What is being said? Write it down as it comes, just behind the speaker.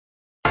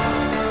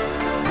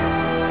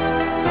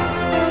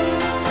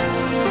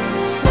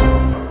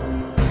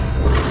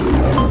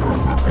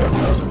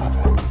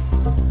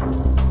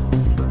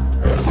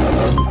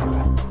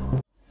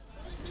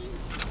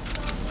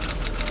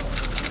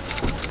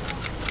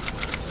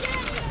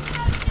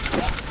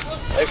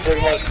They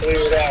pretty much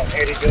cleared out and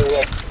had to go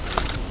up.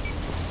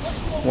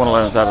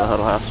 111's out of the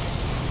huddle house.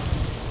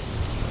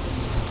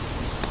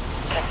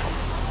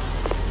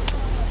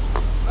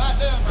 Right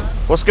there, man.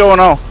 What's going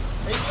on?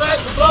 He's trying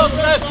to blow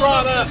the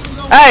restaurant up.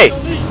 Hey!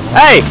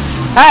 Hey!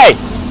 Hey!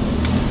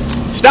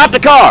 Stop the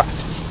car!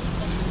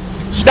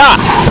 Stop!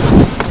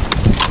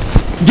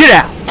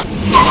 Get out!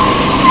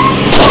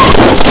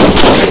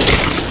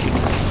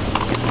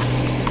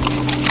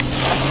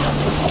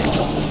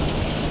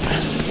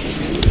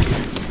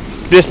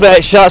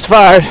 Dispatch, shots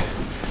fired.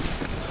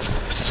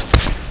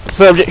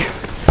 Subject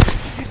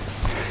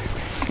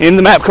in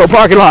the MAPCO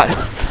parking lot.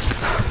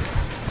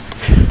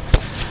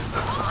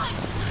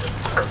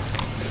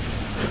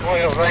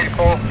 Wheels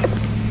 84.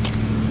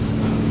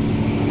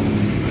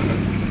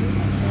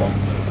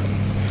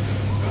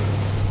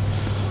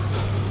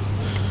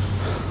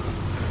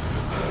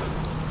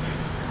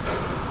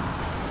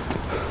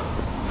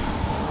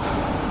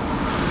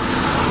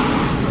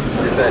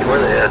 Where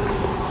they at?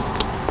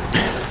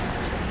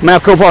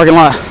 MAPCO parking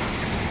lot.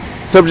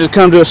 Subject has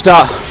come to a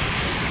stop.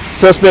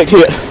 Suspect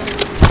hit.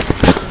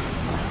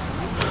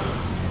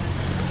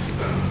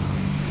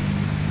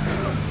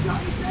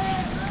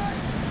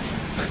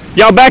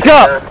 Y'all back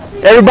up.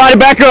 Everybody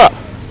back up.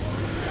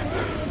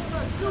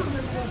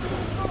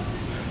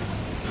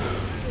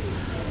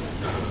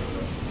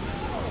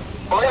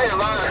 Go ahead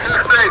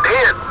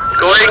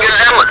and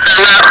get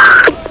Emerson.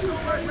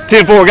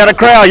 10-4, got a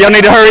crowd. Y'all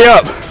need to hurry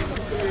up.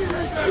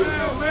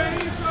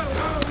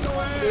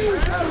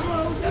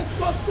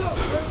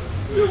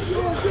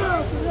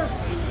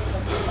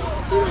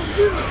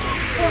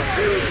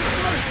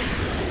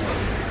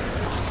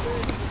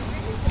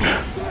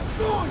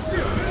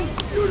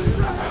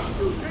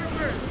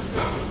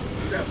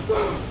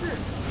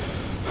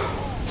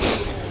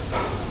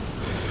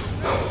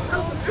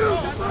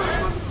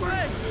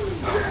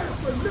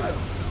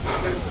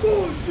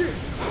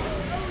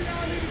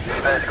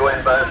 Let's go ahead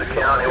and buy the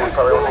county. We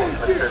probably won't need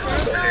some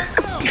assistance.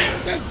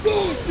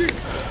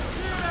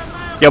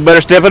 Y'all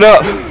better step it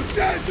up.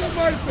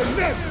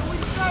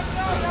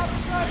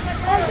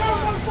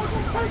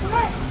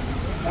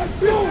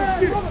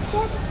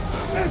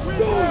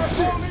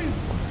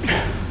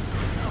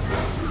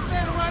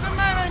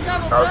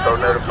 Also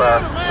notify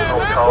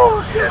on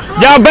call.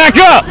 Y'all back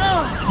up.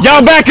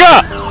 Y'all back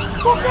up.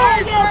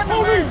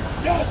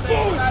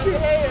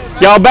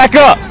 Y'all back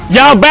up.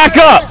 Y'all back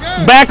up.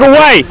 Back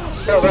away.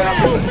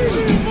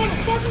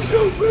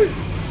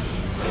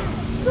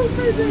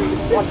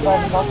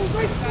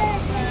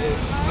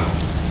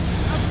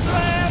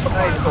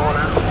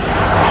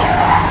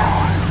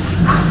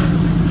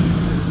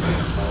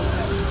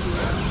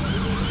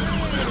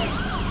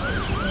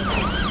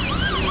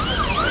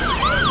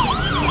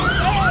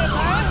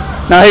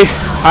 Now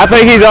I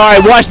think he's all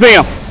right. Watch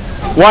them.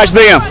 Watch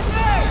them.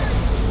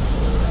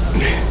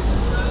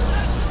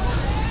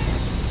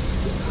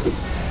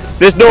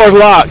 This door's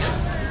locked.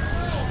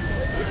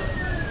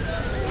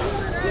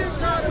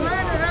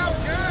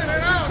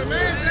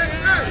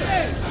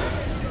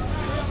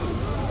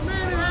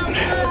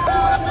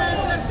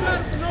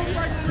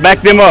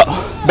 Back them up.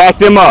 Back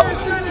them up.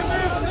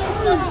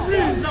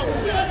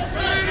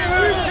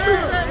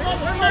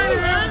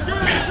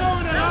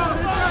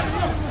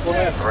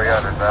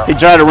 He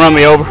tried to run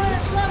me over.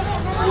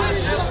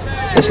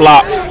 It's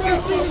locked.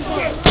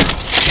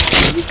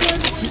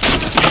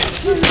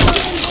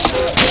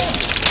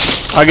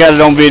 I got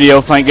it on video,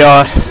 thank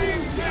God.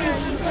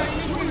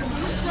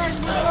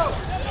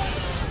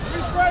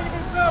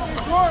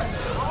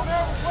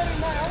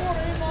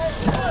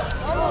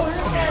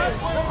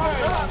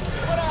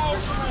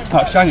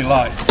 Oh, shine your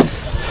light.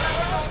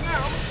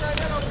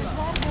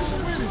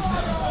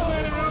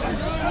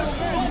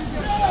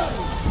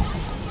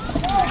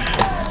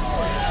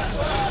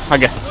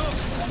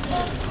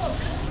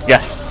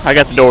 I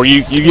got the door.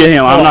 You get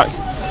him. I'm not.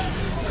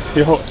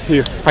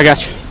 Here. I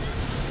got you.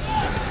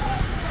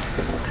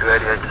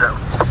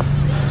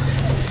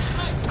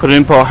 288. Put it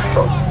in par.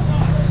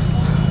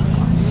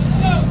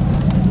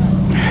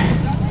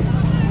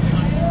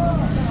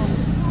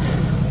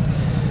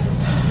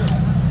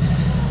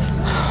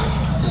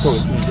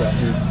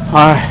 All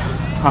right.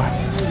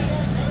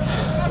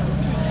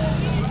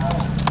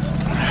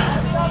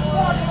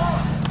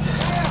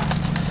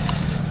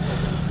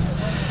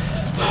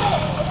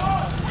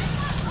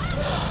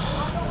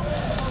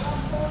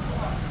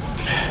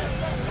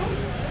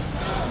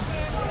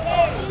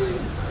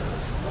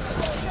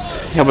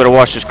 Y'all better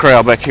watch this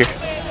crowd back here.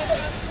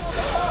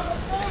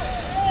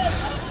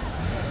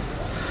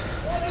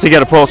 So you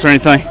got a pulse or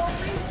anything?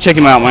 Check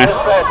him out, man.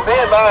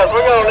 Stand by us.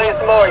 We're going to need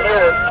some more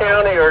here at the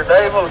county or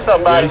Dave or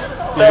somebody.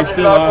 Yeah, he's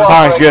still alive.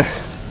 All right, good.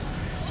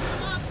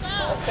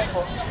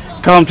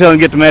 Call him, tell him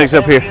to get the medics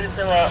up here.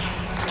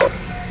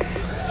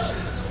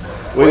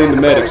 We need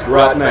the medics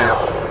right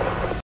now.